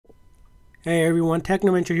Hey everyone,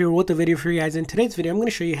 Technoventure here with a video for you guys. In today's video, I'm going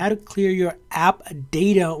to show you how to clear your app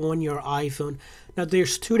data on your iPhone. Now,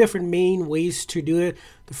 there's two different main ways to do it.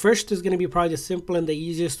 The first is going to be probably the simple and the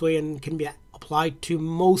easiest way and can be applied to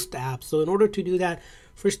most apps. So in order to do that,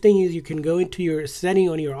 first thing is you can go into your setting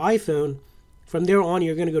on your iPhone. From there on,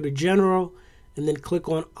 you're going to go to General and then click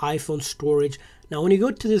on iPhone Storage. Now, when you go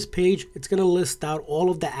to this page, it's going to list out all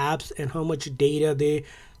of the apps and how much data they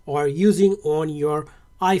are using on your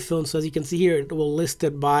iPhone. So as you can see here, it will list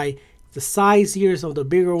it by the size here, some of the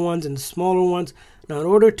bigger ones and the smaller ones. Now, in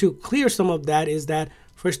order to clear some of that is that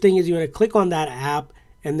first thing is you want to click on that app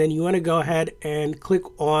and then you want to go ahead and click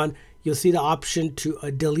on, you'll see the option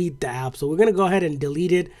to delete the app. So we're going to go ahead and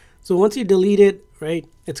delete it. So once you delete it, right,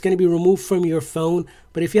 it's going to be removed from your phone.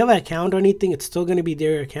 But if you have an account or anything, it's still going to be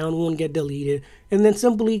there. Your account won't get deleted. And then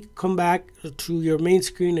simply come back to your main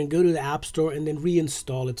screen and go to the App Store and then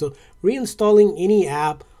reinstall it. So reinstalling any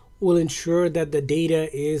app will ensure that the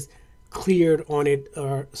data is cleared on it,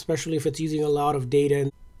 or especially if it's using a lot of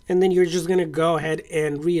data. And then you're just going to go ahead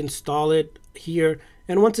and reinstall it here.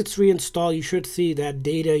 And once it's reinstalled, you should see that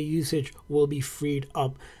data usage will be freed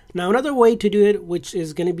up. Now, another way to do it, which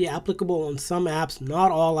is going to be applicable on some apps,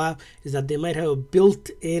 not all apps, is that they might have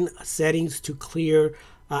built-in settings to clear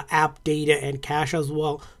app data and cache as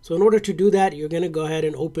well. So in order to do that, you're going to go ahead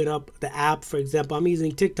and open up the app. For example, I'm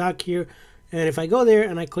using TikTok here. And if I go there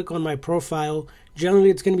and I click on my profile, generally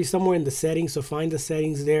it's going to be somewhere in the settings. So find the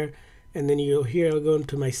settings there. And then you'll here, I'll go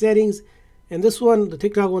into my settings. And this one, the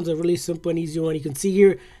TikTok one's a really simple and easy one. You can see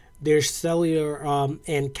here, there's cellular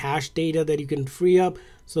and cache data that you can free up.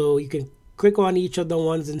 So you can click on each of the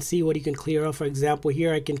ones and see what you can clear up. For example,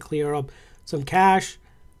 here I can clear up some cache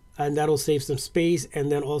and that'll save some space,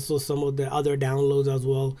 and then also some of the other downloads as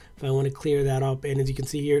well if I want to clear that up. And as you can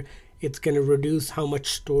see here, it's going to reduce how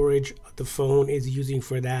much storage the phone is using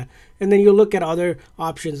for that. And then you'll look at other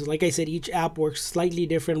options. Like I said, each app works slightly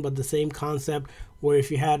different, but the same concept, where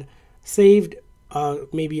if you had saved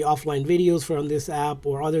maybe offline videos from this app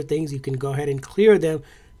or other things, you can go ahead and clear them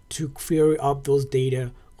to free up those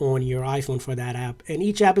data on your iPhone for that app. And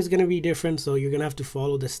each app is going to be different, so you're going to have to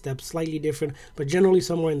follow the steps slightly different, but generally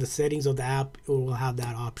somewhere in the settings of the app it will have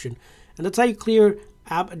that option. And that's how you clear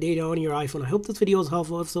app data on your iPhone. I hope this video was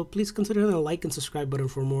helpful. If so, please consider hitting the like and subscribe button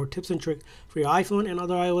for more tips and tricks for your iPhone and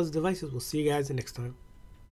other iOS devices. We'll see you guys next time.